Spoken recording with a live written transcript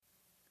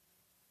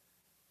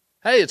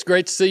Hey, it's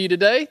great to see you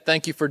today.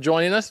 Thank you for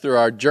joining us through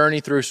our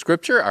Journey Through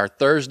Scripture, our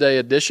Thursday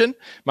edition.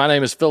 My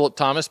name is Philip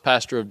Thomas,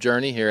 pastor of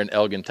Journey here in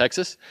Elgin,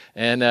 Texas,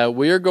 and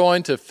we are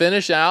going to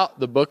finish out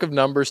the book of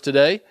Numbers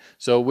today.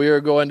 So we are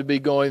going to be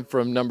going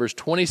from Numbers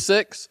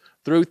 26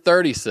 through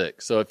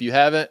 36. So if you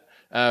haven't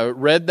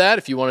read that,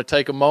 if you want to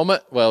take a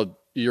moment, well,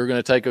 you're going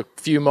to take a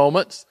few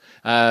moments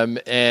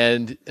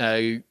and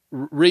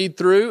read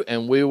through,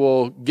 and we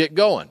will get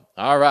going.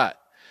 All right.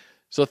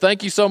 So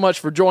thank you so much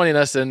for joining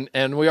us,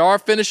 and we are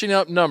finishing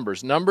up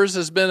Numbers. Numbers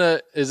is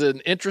an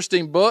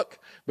interesting book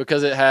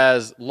because it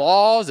has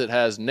laws, it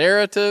has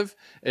narrative,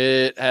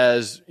 it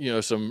has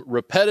some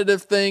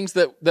repetitive things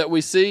that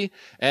we see,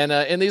 and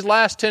in these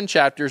last 10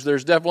 chapters,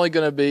 there's definitely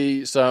going to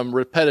be some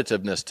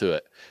repetitiveness to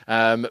it.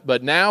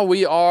 But now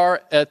we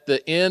are at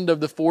the end of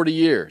the 40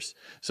 years.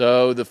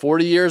 So the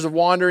 40 years of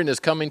wandering is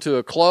coming to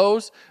a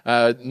close.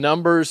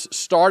 Numbers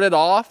started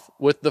off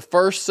with the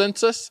first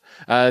census.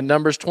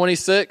 Numbers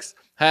 26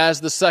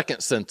 has the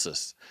second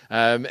census.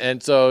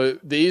 And so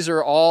these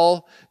are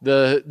all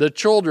the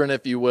children,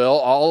 if you will,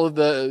 all of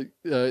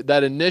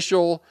that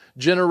initial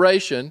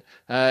generation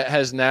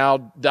has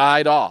now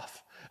died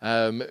off.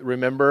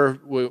 Remember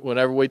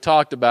whenever we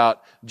talked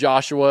about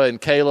Joshua and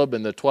Caleb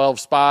and the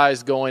 12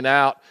 spies going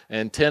out,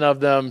 and 10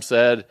 of them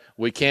said,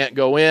 we can't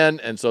go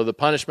in. And so the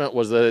punishment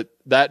was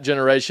that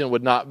generation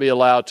would not be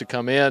allowed to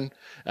come in.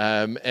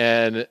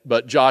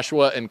 But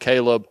Joshua and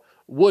Caleb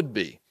would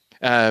be.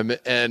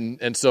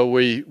 And so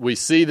we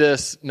see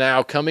this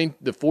now coming,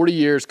 the 40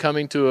 years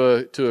coming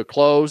to a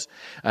close.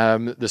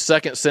 The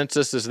second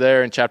census is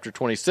there in chapter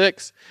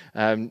 26.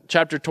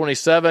 Chapter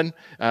 27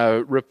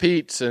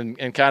 repeats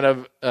and kind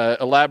of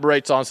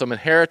elaborates on some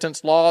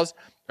inheritance laws.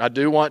 I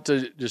do want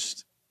to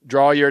just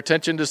draw your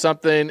attention to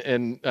something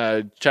in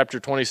chapter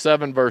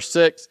 27, verse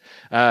 6.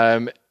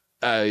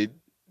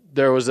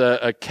 There was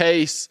a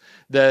case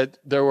that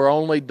there were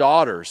only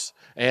daughters,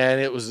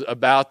 and it was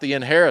about the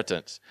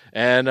inheritance.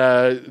 And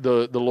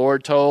the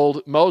Lord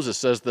told Moses,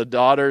 says, the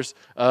daughters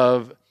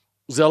of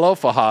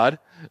Zelophehad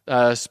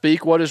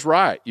speak what is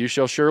right. You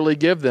shall surely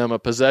give them a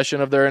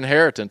possession of their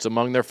inheritance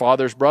among their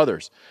father's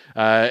brothers,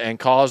 and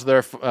cause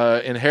their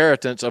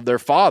inheritance of their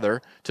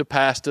father to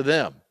pass to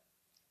them.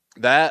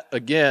 That,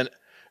 again,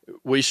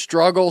 we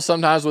struggle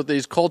sometimes with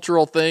these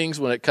cultural things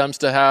when it comes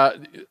to how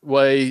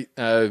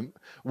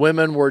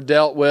women were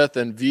dealt with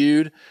and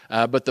viewed,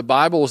 but the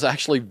Bible was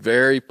actually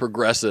very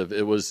progressive.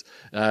 It was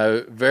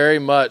very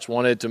much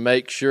wanted to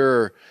make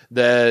sure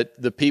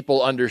that the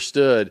people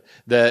understood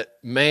that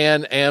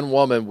man and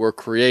woman were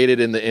created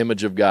in the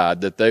image of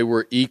God, that they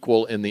were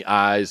equal in the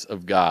eyes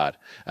of God.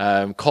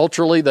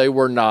 Culturally, they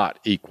were not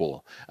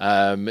equal,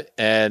 and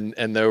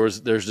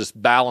there's this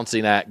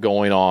balancing act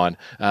going on,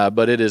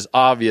 but it is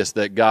obvious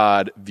that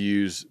God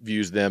views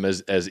them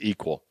as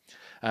equal.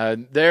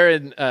 There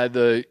in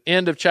the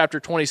end of chapter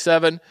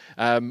 27,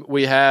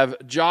 we have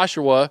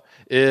Joshua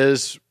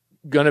is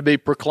going to be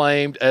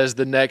proclaimed as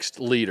the next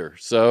leader.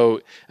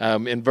 So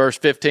in verse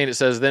 15 it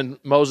says, Then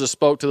Moses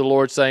spoke to the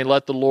Lord, saying,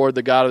 Let the Lord,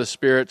 the God of the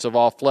spirits of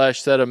all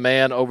flesh, set a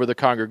man over the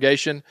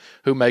congregation,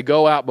 who may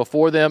go out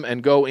before them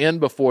and go in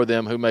before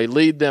them, who may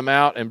lead them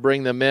out and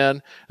bring them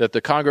in, that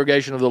the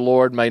congregation of the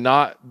Lord may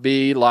not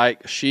be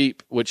like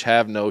sheep which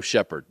have no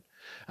shepherd.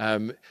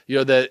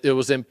 That it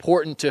was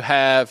important to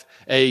have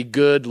a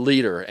good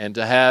leader and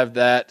to have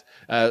that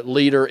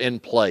leader in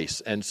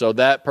place. And so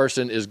that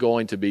person is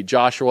going to be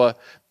Joshua.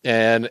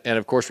 And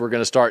of course, we're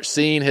going to start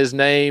seeing his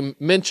name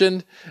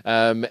mentioned,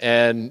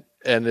 and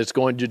it's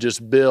going to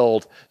just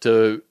build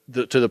to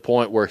the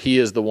point where he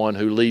is the one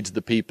who leads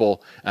the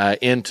people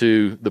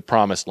into the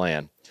promised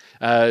land.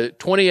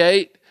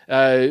 28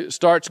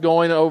 starts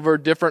going over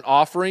different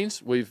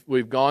offerings.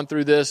 We've gone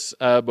through this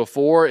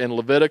before in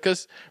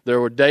Leviticus. There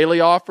were daily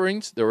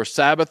offerings, there were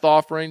Sabbath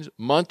offerings,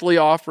 monthly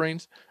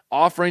offerings,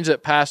 offerings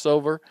at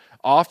Passover,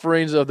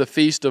 offerings of the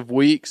Feast of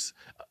Weeks,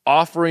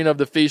 offering of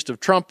the Feast of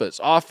Trumpets,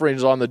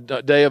 offerings on the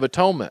Day of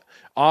Atonement,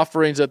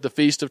 offerings at the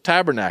Feast of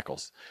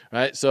Tabernacles,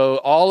 right? So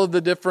all of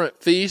the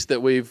different feasts that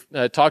we've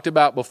talked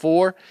about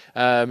before,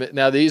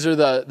 now these are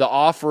the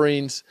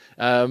offerings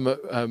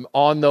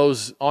on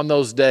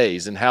those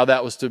days and how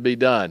that was to be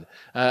done.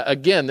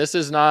 Again, this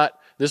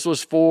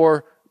was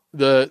for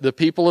the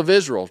people of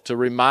Israel, to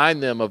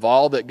remind them of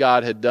all that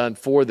God had done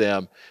for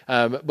them.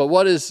 But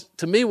what is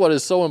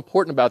so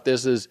important about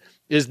this is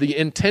the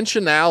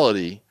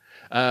intentionality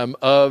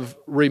of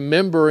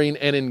remembering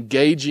and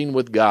engaging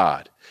with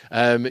God.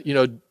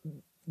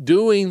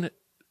 Doing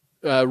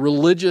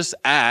religious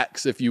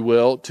acts, if you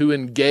will, to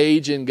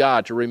engage in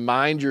God, to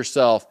remind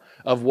yourself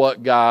of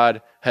what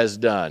God has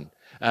done.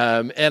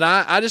 And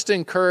I just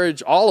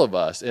encourage all of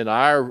us in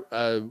our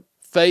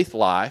faith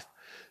life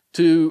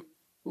to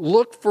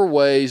look for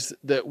ways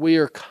that we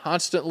are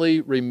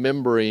constantly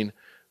remembering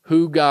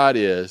who God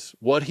is,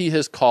 what He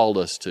has called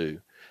us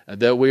to,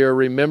 that we are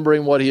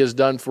remembering what He has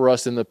done for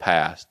us in the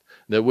past,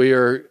 that we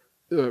are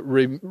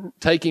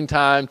taking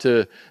time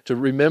to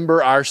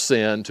remember our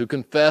sin, to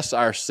confess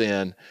our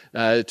sin,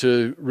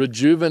 to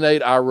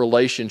rejuvenate our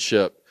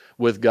relationship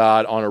with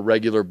God on a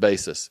regular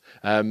basis.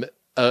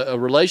 A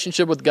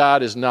relationship with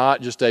God is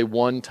not just a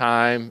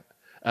one-time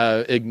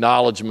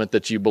acknowledgement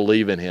that you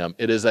believe in him.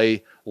 It is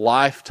a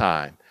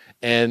lifetime,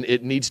 and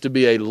it needs to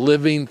be a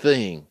living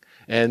thing.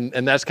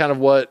 And that's kind of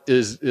what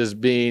is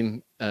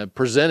being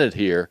presented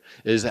here,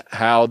 is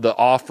how the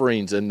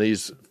offerings and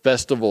these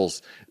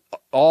festivals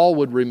all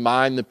would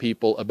remind the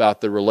people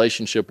about their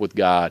relationship with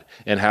God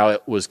and how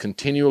it was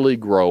continually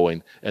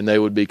growing, and they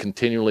would be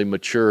continually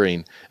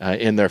maturing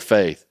in their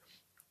faith.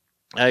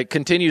 It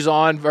continues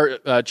on,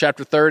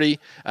 chapter 30,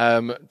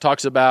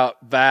 talks about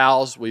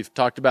vows. We've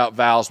talked about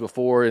vows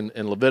before in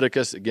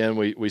Leviticus. Again,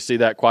 we see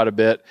that quite a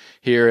bit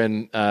here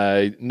in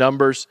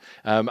Numbers.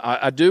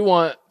 I do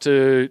want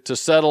to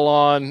settle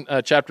on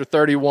chapter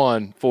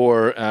 31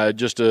 for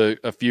just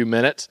a few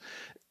minutes.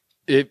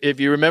 If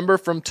you remember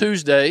from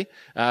Tuesday,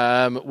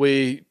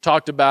 we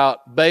talked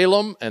about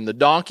Balaam and the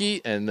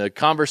donkey and the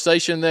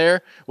conversation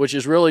there, which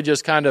is really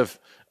just kind of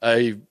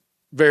a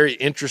very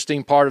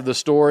interesting part of the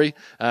story.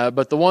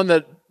 But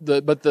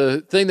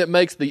the thing that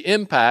makes the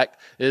impact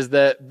is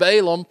that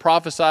Balaam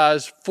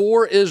prophesies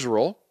for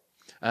Israel,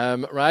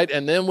 right?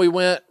 And then we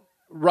went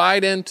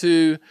right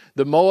into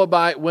the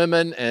Moabite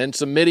women and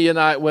some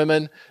Midianite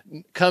women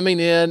coming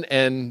in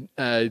and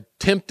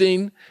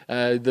tempting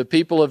the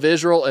people of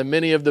Israel, and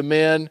many of the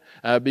men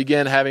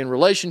began having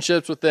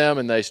relationships with them,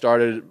 and they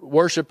started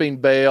worshiping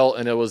Baal,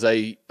 and it was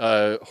a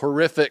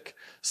horrific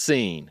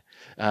scene.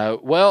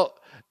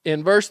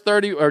 In verse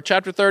 30 or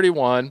chapter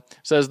 31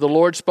 says, the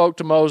Lord spoke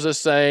to Moses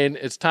saying,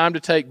 it's time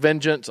to take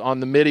vengeance on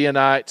the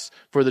Midianites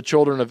for the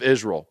children of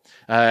Israel.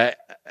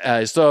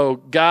 So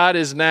God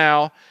is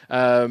now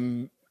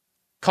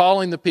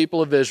calling the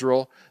people of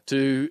Israel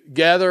to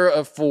gather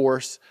a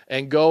force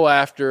and go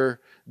after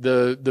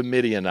the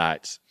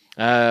Midianites.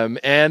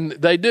 And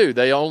they do.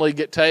 They only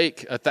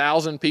take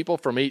 1,000 people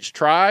from each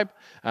tribe.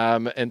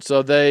 And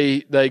so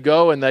they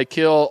go and they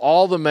kill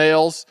all the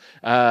males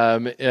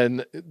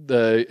and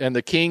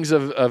the kings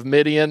of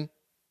Midian.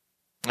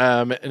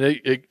 And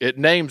it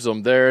names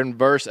them there in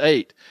verse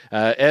 8.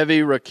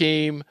 Evi,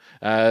 Rakim,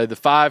 the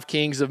 5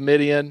 kings of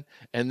Midian.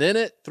 And then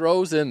it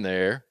throws in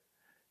there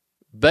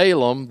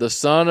Balaam, the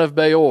son of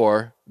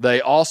Beor,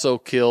 they also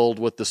killed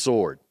with the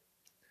sword.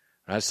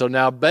 Right, so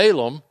now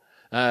Balaam,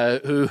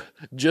 who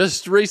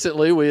just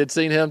recently we had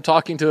seen him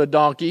talking to a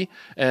donkey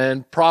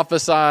and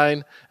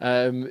prophesying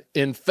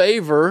in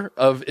favor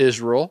of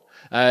Israel,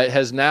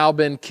 has now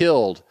been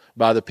killed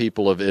by the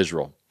people of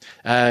Israel.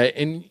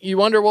 And you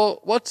wonder,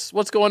 well, what's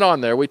going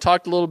on there? We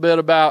talked a little bit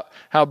about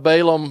how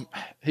Balaam,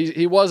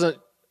 he wasn't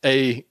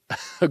a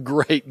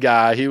great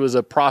guy. He was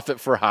a prophet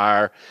for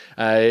hire.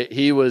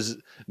 He was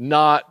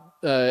not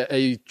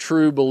a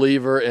true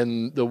believer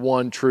in the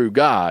one true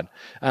God.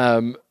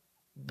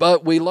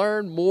 But we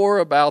learn more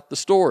about the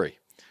story.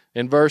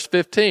 In verse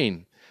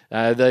 15,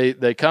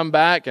 they come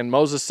back, and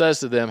Moses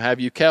says to them, have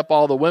you kept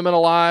all the women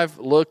alive?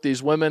 Look,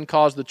 these women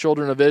caused the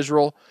children of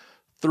Israel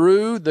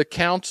through the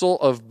counsel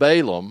of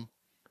Balaam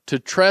to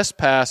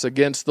trespass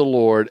against the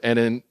Lord,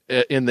 and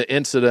in the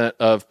incident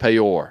of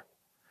Peor.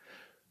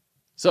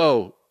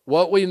 So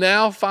what we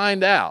now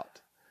find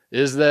out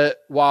is that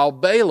while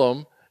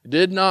Balaam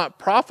did not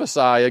prophesy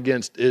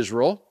against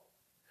Israel,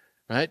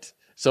 right?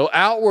 So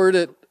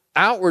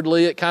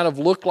outwardly, it kind of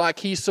looked like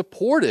he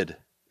supported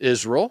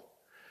Israel.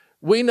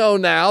 We know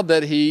now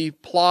that he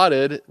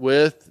plotted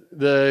with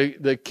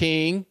the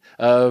king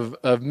of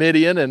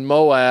Midian and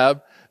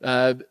Moab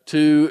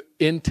to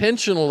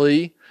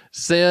intentionally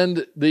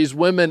send these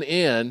women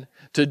in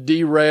to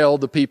derail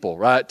the people,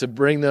 right? To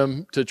bring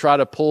them, to try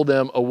to pull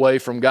them away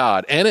from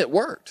God. And it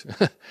worked,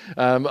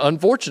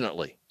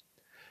 unfortunately.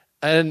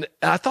 And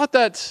I thought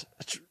that's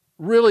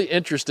really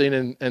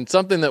interesting, and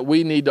something that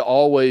we need to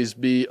always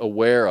be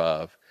aware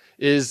of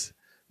is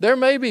there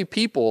may be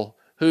people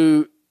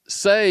who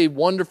say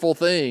wonderful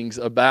things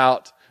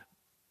about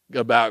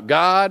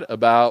God,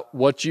 about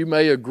what you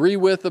may agree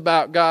with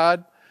about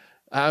God,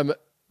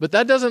 but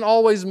that doesn't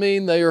always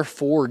mean they are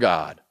for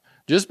God.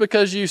 Just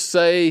because you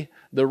say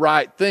the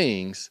right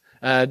things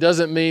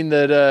doesn't mean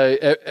that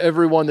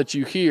everyone that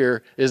you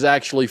hear is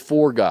actually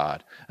for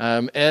God.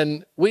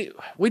 And we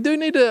do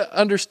need to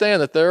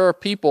understand that there are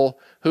people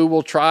who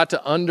will try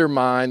to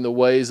undermine the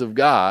ways of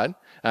God,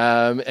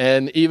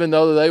 and even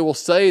though they will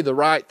say the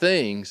right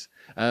things,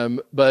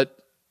 but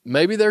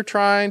maybe they're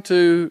trying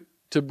to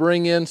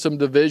bring in some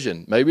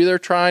division. Maybe they're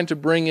trying to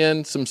bring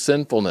in some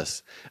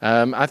sinfulness.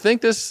 I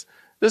think this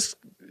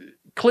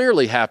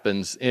clearly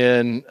happens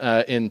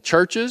in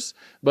churches,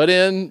 but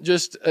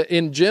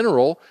in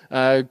general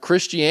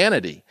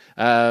Christianity.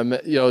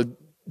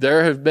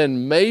 There have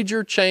been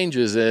major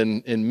changes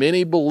in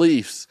many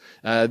beliefs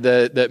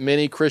that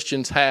many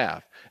Christians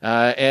have,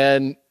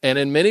 and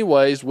in many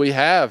ways we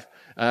have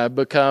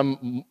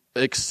become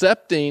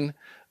accepting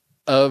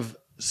of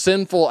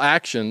sinful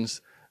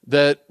actions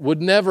that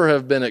would never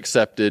have been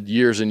accepted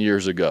years and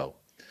years ago.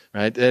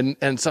 right?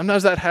 And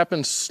sometimes that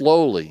happens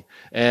slowly,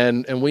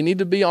 and we need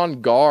to be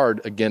on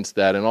guard against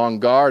that, and on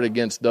guard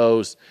against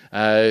those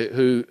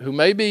who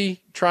may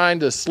be trying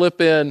to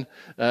slip in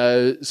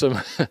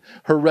some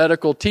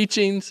heretical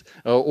teachings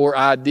or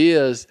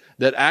ideas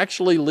that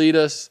actually lead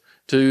us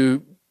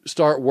to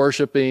start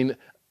worshiping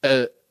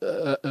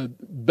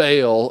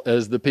Baal,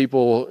 as the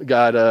people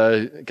got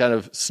kind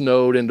of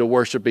snowed into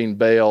worshiping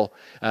Baal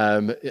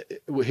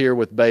here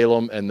with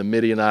Balaam and the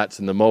Midianites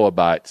and the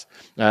Moabites.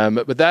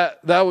 But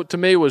that to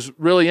me was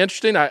really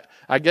interesting.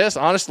 I guess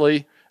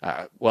honestly,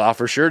 I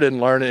for sure didn't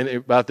learn any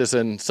about this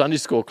in Sunday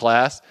school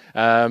class.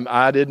 I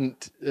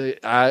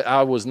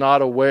was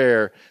not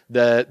aware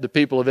that the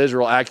people of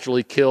Israel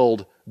actually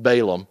killed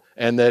Balaam,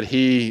 and that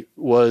he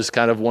was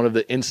kind of one of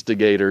the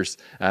instigators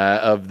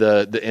of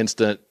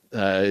the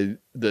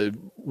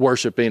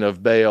worshiping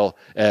of Baal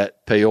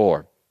at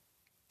Peor.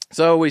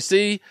 So we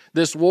see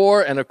this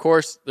war, and of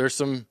course there's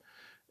some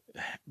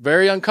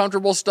very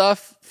uncomfortable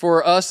stuff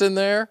for us in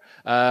there,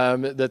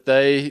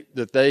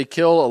 that they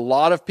kill a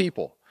lot of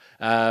people.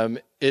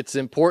 It's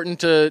important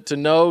to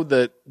know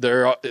that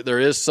there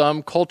is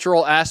some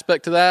cultural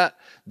aspect to that.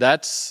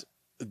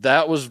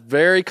 That was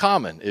very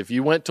common. If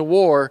you went to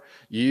war,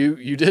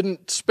 you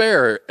didn't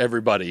spare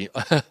everybody.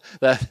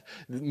 That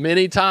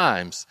many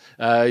times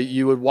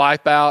you would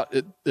wipe out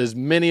as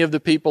many of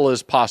the people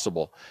as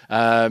possible.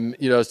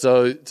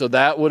 So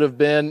that would have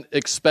been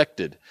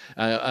expected.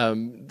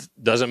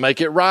 Doesn't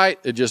make it right.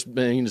 It just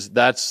means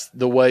that's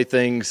the way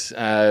things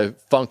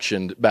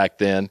functioned back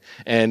then.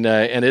 And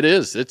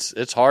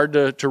it's hard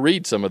to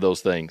read some of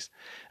those things.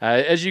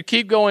 As you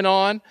keep going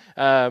on,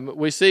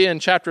 we see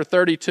in chapter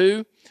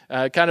 32.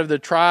 Kind of the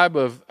tribe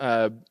of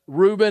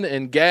Reuben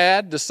and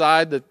Gad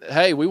decide that,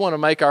 hey, we want to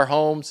make our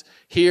homes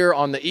here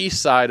on the east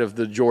side of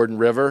the Jordan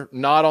River,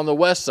 not on the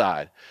west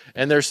side.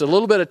 And there's a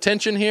little bit of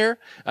tension here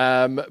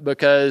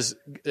because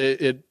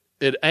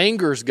it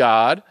angers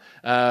God.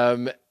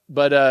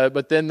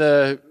 But then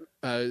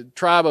the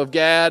tribe of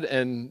Gad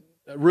and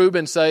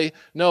Reuben say,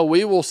 no,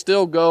 we will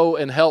still go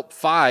and help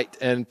fight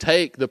and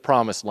take the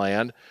promised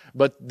land,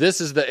 but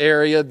this is the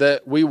area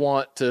that we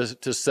want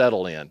to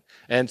settle in.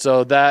 And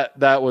so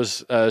that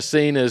was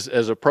seen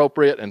as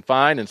appropriate and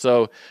fine. And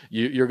so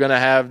you're going to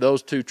have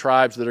those two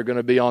tribes that are going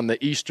to be on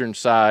the eastern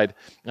side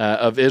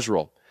of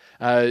Israel.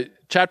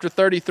 Chapter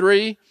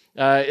 33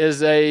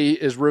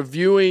 is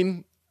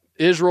reviewing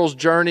Israel's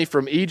journey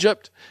from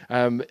Egypt.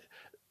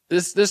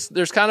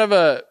 There's kind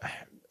of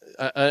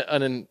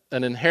an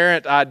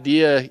inherent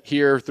idea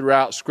here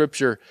throughout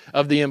Scripture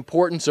of the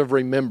importance of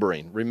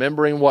remembering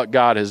what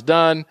God has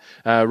done,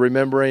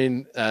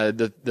 remembering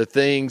the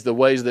things, the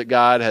ways that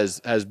God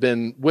has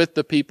been with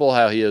the people,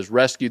 how He has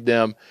rescued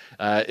them.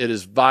 It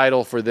is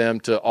vital for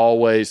them to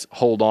always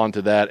hold on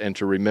to that and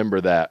to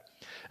remember that.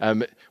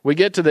 We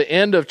get to the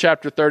end of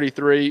chapter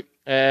 33,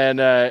 and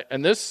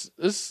this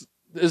is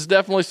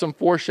definitely some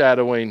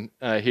foreshadowing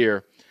here.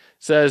 It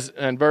says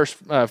in verse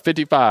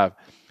 55,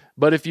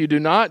 "But if you do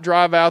not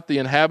drive out the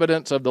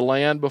inhabitants of the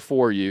land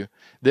before you,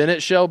 then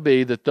it shall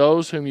be that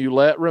those whom you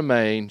let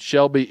remain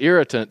shall be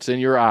irritants in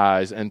your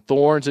eyes and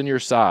thorns in your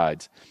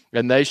sides,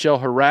 and they shall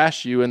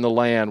harass you in the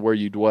land where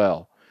you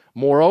dwell.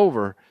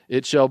 Moreover,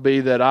 it shall be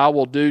that I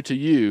will do to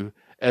you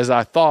as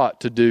I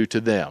thought to do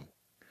to them."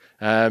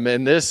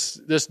 And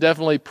this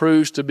definitely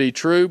proves to be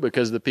true,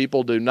 because the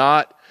people do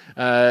not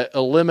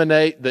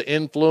eliminate the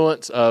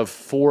influence of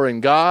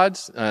foreign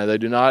gods. They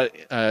do not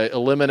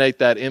eliminate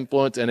that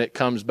influence, and it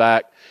comes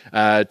back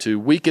to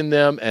weaken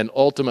them and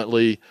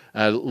ultimately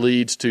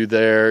leads to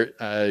their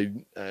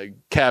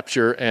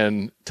capture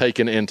and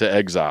taken into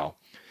exile.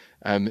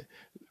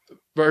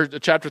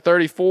 Chapter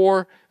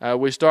 34,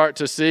 we start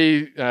to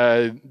see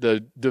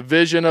the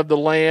division of the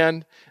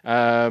land,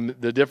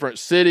 the different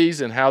cities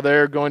and how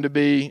they're going to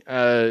be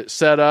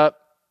set up.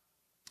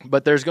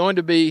 But there's going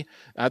to be,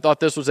 I thought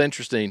this was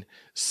interesting,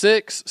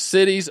 6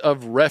 cities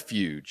of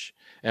refuge.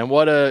 And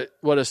what a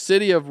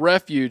city of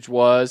refuge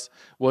was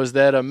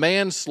that a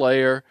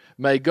manslayer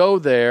may go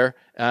there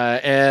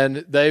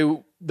and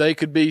they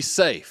could be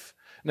safe.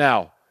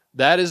 Now,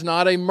 that is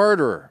not a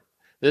murderer.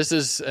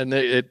 And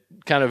it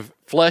kind of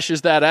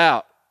fleshes that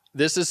out.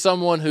 This is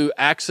someone who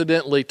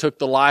accidentally took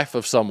the life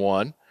of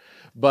someone,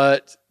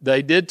 but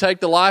they did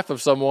take the life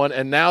of someone,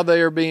 and now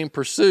they are being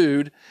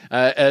pursued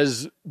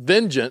as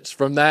vengeance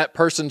from that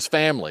person's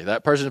family.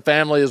 That person's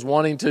family is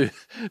wanting to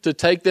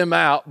take them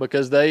out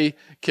because they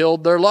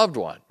killed their loved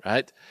one,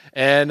 right?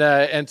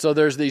 And so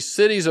there's these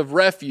cities of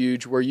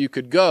refuge where you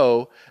could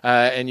go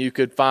and you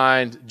could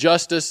find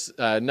justice.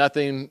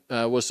 Nothing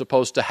was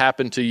supposed to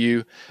happen to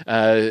you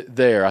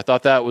there. I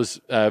thought that was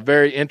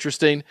very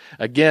interesting.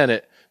 Again,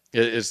 it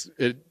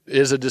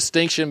is a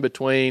distinction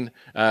between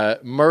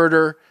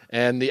murder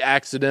and the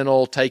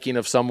accidental taking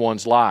of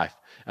someone's life.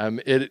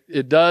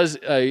 It does,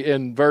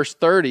 in verse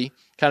 30,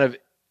 kind of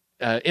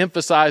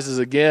emphasizes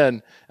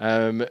again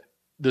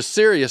the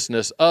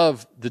seriousness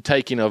of the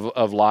taking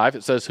of life.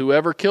 It says,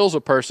 "Whoever kills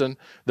a person,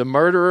 the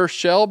murderer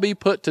shall be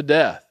put to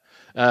death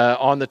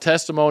on the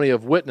testimony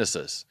of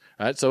witnesses."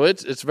 Right? So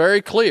it's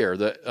very clear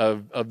that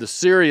of the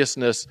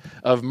seriousness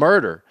of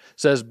murder. It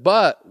says,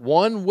 but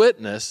one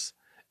witness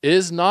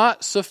is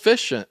not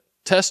sufficient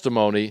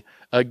testimony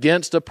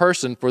against a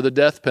person for the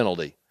death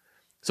penalty.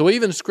 So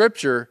even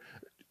Scripture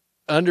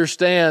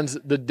understands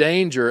the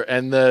danger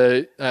and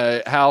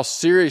the how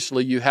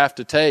seriously you have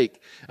to take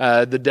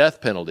the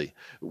death penalty.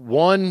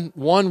 One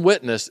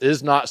witness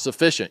is not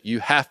sufficient.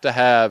 You have to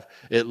have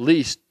at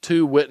least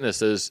two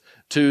witnesses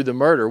to the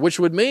murder,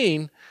 which would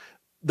mean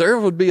there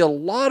would be a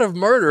lot of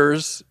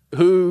murders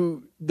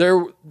who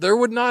there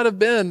would not have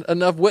been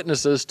enough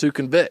witnesses to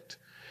convict.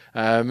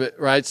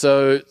 Right.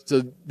 So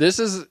this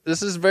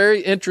is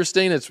very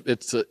interesting.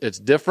 It's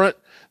different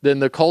than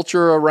the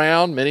culture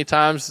around. Many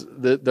times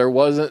there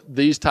wasn't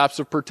these types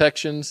of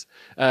protections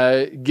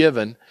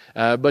given,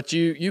 but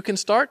you can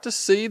start to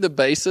see the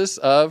basis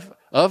of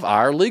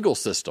our legal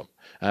system.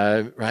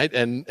 Right.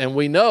 And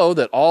we know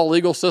that all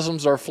legal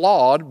systems are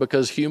flawed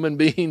because human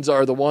beings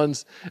are the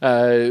ones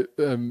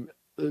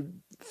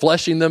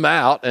fleshing them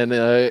out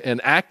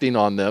and acting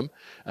on them.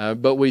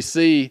 But we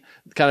see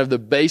kind of the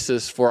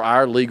basis for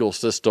our legal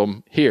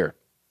system here.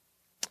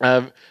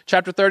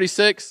 Chapter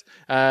 36,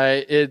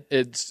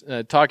 it's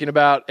talking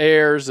about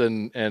heirs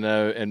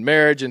and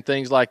marriage and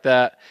things like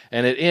that.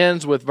 And it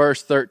ends with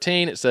verse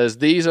 13. It says,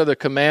 "These are the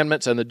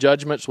commandments and the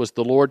judgments which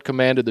the Lord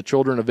commanded the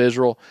children of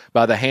Israel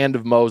by the hand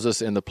of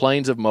Moses in the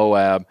plains of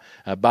Moab,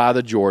 by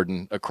the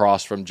Jordan,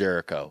 across from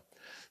Jericho."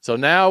 So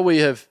now we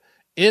have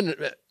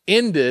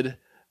ended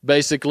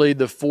basically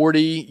the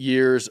 40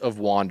 years of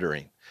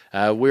wandering.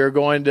 We're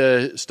going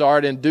to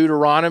start in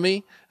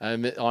Deuteronomy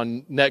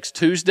on next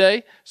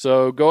Tuesday.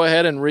 So go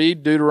ahead and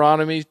read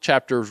Deuteronomy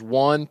chapters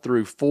 1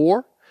 through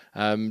 4.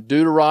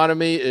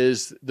 Deuteronomy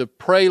is the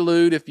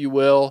prelude, if you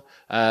will,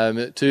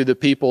 to the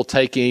people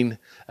taking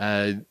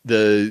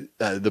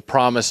the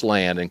promised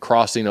land and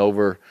crossing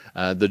over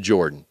the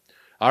Jordan.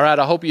 All right,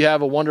 I hope you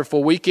have a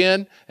wonderful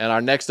weekend, and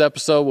our next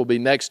episode will be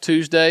next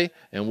Tuesday,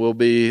 and we'll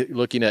be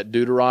looking at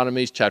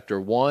Deuteronomy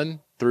chapter 1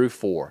 through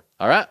 4.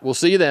 All right, we'll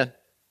see you then.